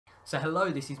So hello,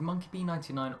 this is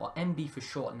MonkeyB99 or MB for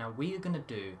short. Now we are going to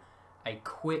do a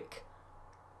quick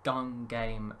gun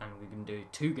game and we're going to do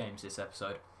 2 games this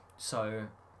episode. So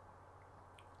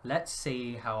let's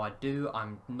see how I do.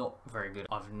 I'm not very good.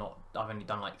 I've only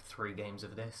done like 3 games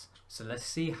of this. So let's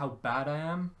see how bad I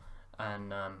am.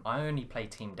 And I only play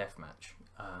Team Deathmatch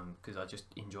because I just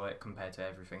enjoy it compared to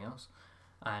everything else.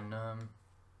 And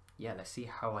yeah, let's see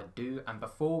how I do. And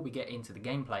before we get into the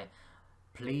gameplay,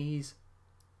 please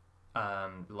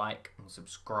like and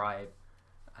subscribe,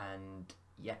 and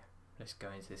yeah, let's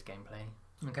go into this gameplay.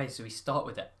 Okay, so we start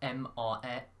with the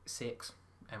MR6,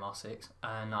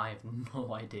 and I have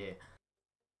no idea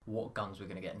what guns we're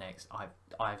gonna get next.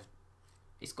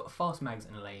 It's got fast mags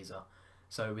and a laser,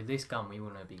 so with this gun we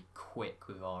want to be quick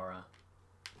with our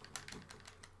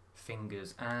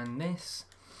fingers. And this,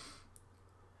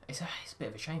 it's a bit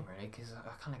of a shame really, because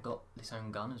I kind of got this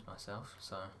own gun as myself,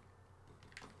 so.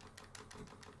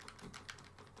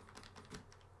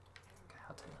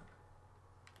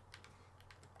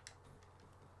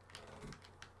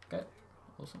 Okay,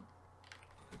 awesome.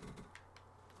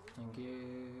 Thank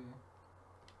you.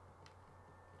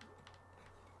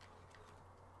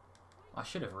 I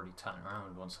should have already turned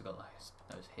around once I got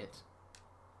those hits.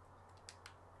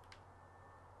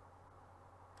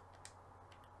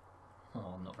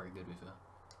 Oh, I'm not very good with her.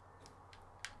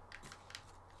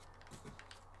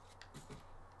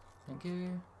 Thank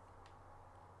you.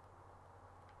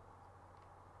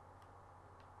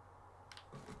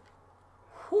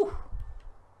 Whew.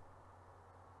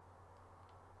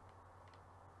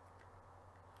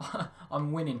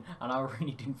 I'm winning, and I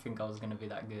really didn't think I was going to be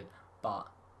that good,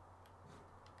 but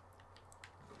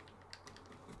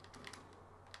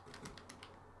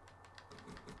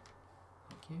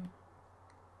thank you.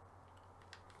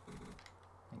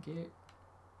 Thank you.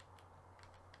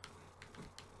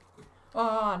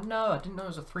 Oh no, I didn't know it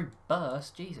was a 3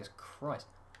 burst. Jesus Christ.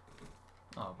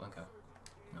 Oh, okay.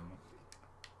 No more.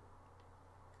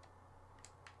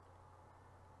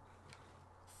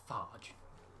 Fudge.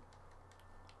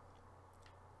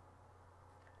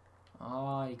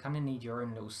 Oh, you kind of need your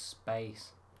own little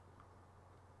space.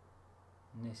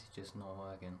 And this is just not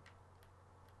working.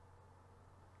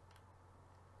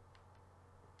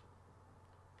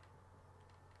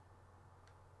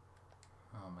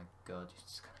 Oh my god, you're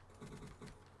just gonna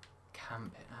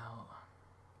camp it out.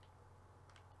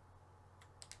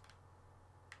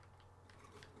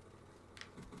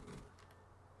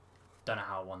 Don't know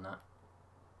how I won that.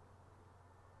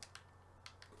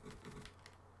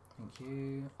 Thank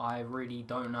you. I really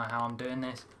don't know how I'm doing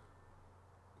this.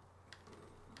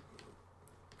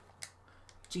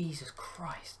 Jesus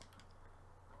Christ.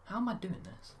 How am I doing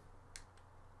this?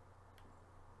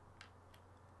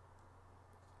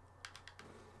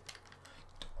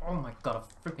 Oh my god, I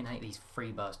freaking hate these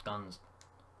 3 burst guns.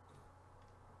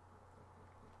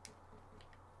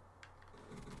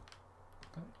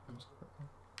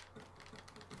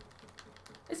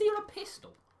 Is he on a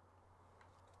pistol?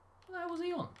 What the hell was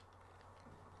he on?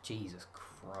 Jesus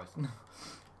Christ.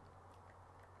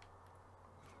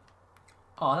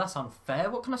 Oh, that's unfair.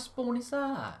 What kind of spawn is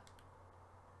that?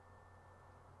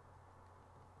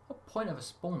 What point of a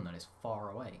spawn that is far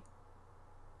away?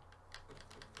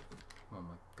 Oh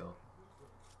my god.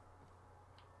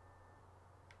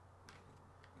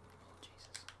 Oh,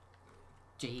 Jesus.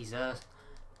 Jesus.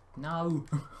 No.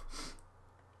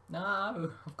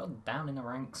 No. I've gone down in the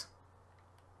ranks.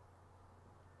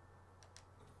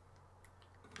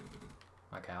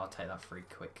 Okay, I'll take that free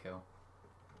quick kill.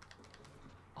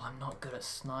 Oh, I'm not good at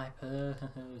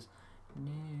snipers.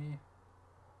 No.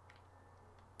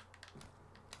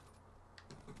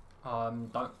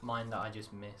 Don't mind that I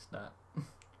just missed that.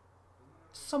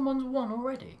 Someone's won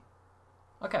already.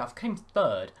 Okay, I've came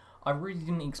 3rd. I really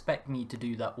didn't expect me to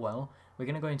do that well. We're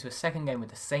going to go into a 2nd game with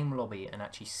the same lobby and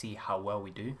actually see how well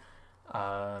we do.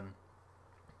 I'm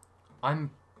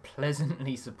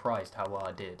pleasantly surprised how well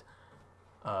I did.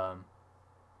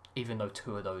 Even though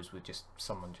 2 of those were just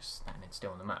someone just standing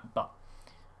still on the map. But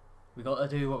we got to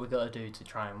do what we got to do to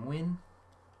try and win.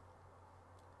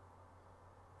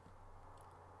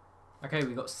 Okay,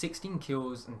 we got 16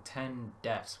 kills and 10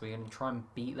 deaths. We're going to try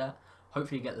and beat that.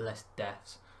 Hopefully get less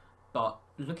deaths. But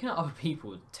looking at other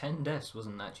people, 10 deaths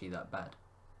wasn't actually that bad.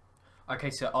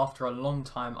 Okay, so after a long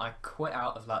time, I quit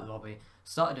out of that lobby.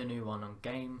 Started a new one on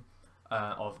game,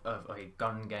 of a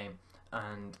gun game.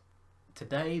 And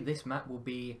today, this map will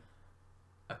be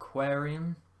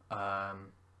Aquarium. I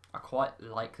quite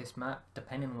like this map,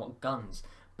 depending on what guns.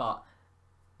 But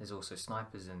there's also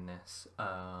snipers in this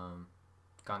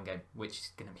gun game, which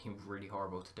is going to be really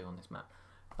horrible to do on this map.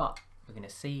 But we're going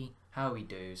to see how we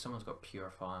do. Someone's got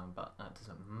Purifier, but that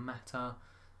doesn't matter.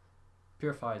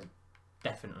 Purifier is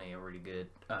definitely a really good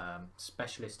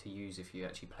specialist to use if you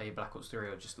actually play Black Ops 3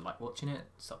 or just like watching it.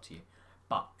 It's up to you.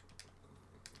 But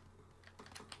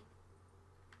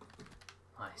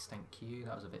nice, thank you.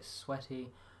 That was a bit sweaty.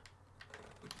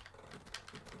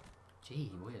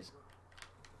 Gee whiz.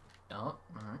 Oh,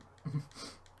 alright.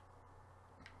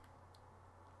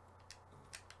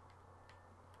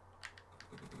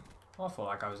 I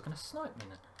thought that guy was going to snipe me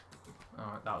then.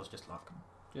 Alright, that was just luck.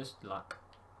 Just luck.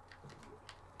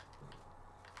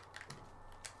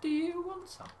 Do you want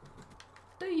some?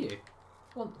 Do you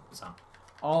want some?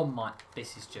 Oh my,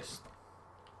 this is just...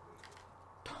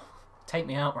 Take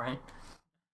me out, right?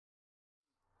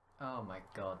 Oh my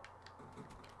god.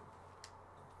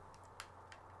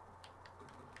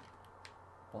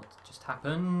 What just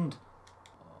happened?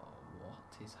 Oh,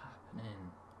 what is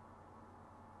happening?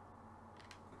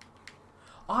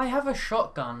 I have a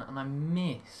shotgun and I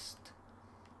missed.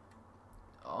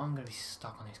 Oh, I'm going to be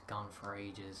stuck on this gun for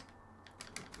ages.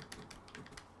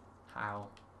 How?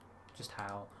 Just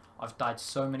how? I've died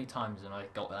so many times and I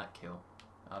got that kill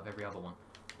out of every other one.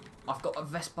 I've got a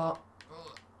Vespa.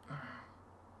 I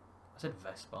said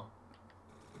Vespa.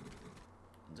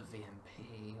 It's a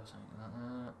VMP or something like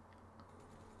that.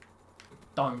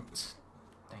 Don't.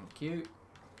 Thank you.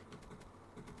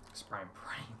 Spray and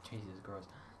pray. Jesus Christ.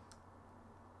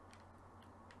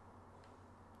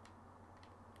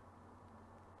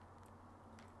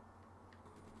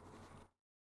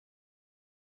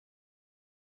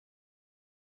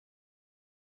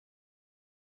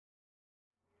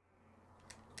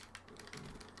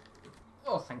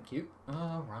 Oh, thank you.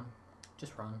 Run.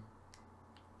 Just run.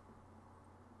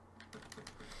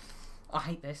 I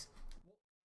hate this.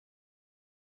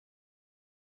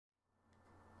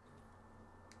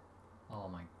 Oh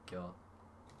my god.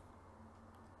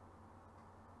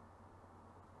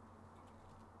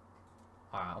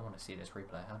 Alright, I want to see this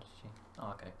replay. How did she...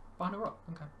 Oh, okay. Behind a rock.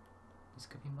 Okay. This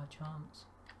could be my chance.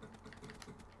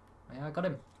 Yeah, I got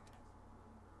him.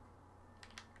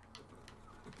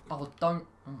 Oh, don't...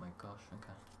 Oh my gosh,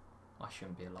 okay. I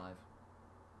shouldn't be alive.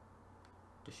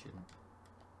 Just shouldn't.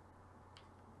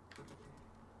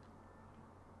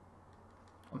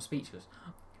 I'm speechless.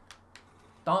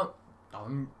 Don't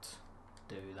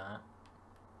do that.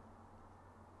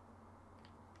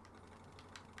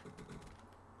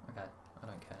 Okay, I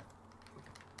don't care.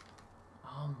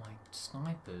 Oh, my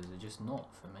snipers are just not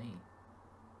for me.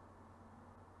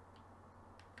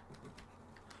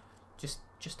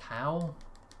 Just how?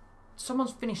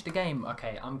 Someone's finished the game.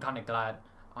 Okay, I'm kind of glad.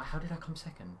 How did I come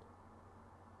second?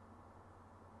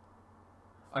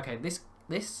 Okay, this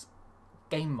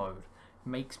game mode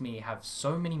makes me have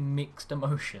so many mixed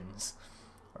emotions,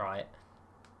 right?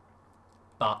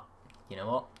 But you know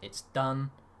what? It's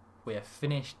done. We have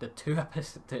finished the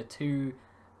two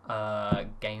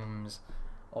games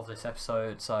of this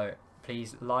episode. So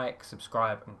please like,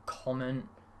 subscribe, and comment.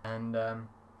 And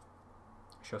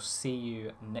shall see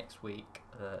you next week.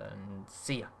 And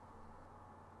see ya.